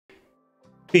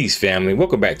Peace, family.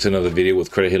 Welcome back to another video with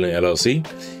Credit Healing LLC.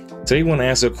 Today, we want to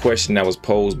answer a question that was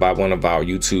posed by one of our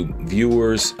YouTube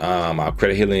viewers, our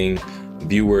Credit Healing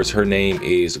viewers. Her name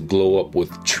is Glow Up with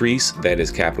Treece, that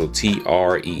is capital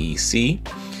T-R-E-E-C,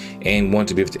 and want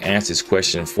to be able to answer this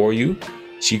question for you.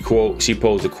 She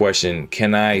posed the question,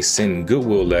 can I send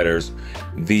Goodwill letters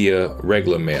via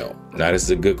regular mail? Now, this is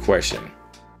a good question.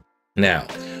 Now,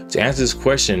 to answer this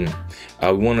question,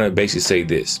 we want to basically say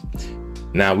this.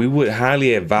 Now, we would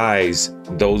highly advise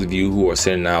those of you who are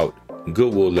sending out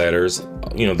Goodwill letters,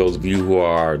 those of you who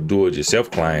are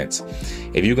do-it-yourself clients,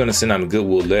 if you're going to send out a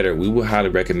Goodwill letter, we would highly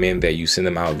recommend that you send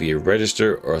them out via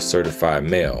register or certified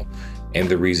mail. And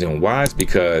the reason why is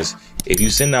because if you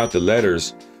send out the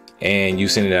letters and you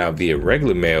send it out via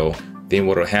regular mail, then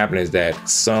what will happen is that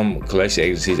some collection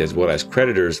agencies as well as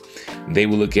creditors, they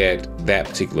will look at that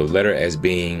particular letter as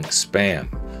being spam.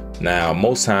 Now,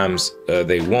 most times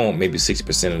they won't, maybe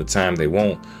 60% of the time they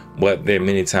won't, but there are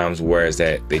many times whereas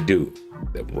that they do,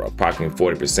 approximately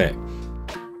 40%.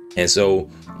 And so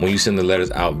when you send the letters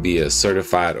out via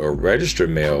certified or registered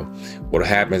mail, what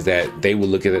happens is that they will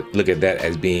look at that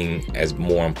as being as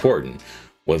more important.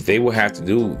 What they will have to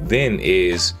do then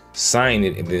is sign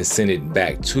it and then send it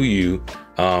back to you.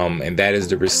 And that is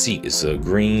the receipt. It's a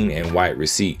green and white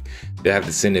receipt. They have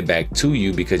to send it back to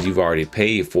you because you've already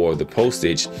paid for the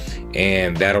postage,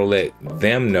 and that'll let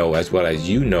them know as well as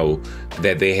you know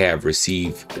that they have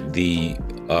received the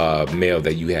mail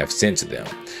that you have sent to them.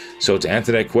 So to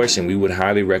answer that question, we would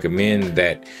highly recommend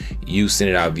that you send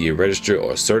it out via registered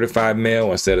or certified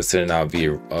mail instead of sending out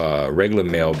via regular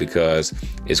mail, because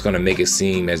it's going to make it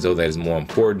seem as though that is more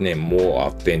important and more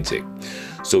authentic.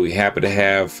 So we're happy to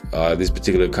have this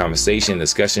particular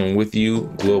discussion with you,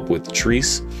 Glow Up with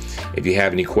Treece. If you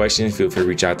have any questions, feel free to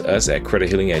reach out to us at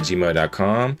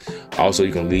credithealing@gmail.com. Also,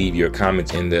 you can leave your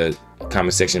comments in the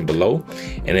comment section below.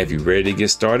 And if you're ready to get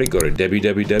started, go to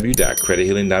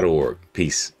www.credithealing.org.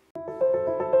 Peace.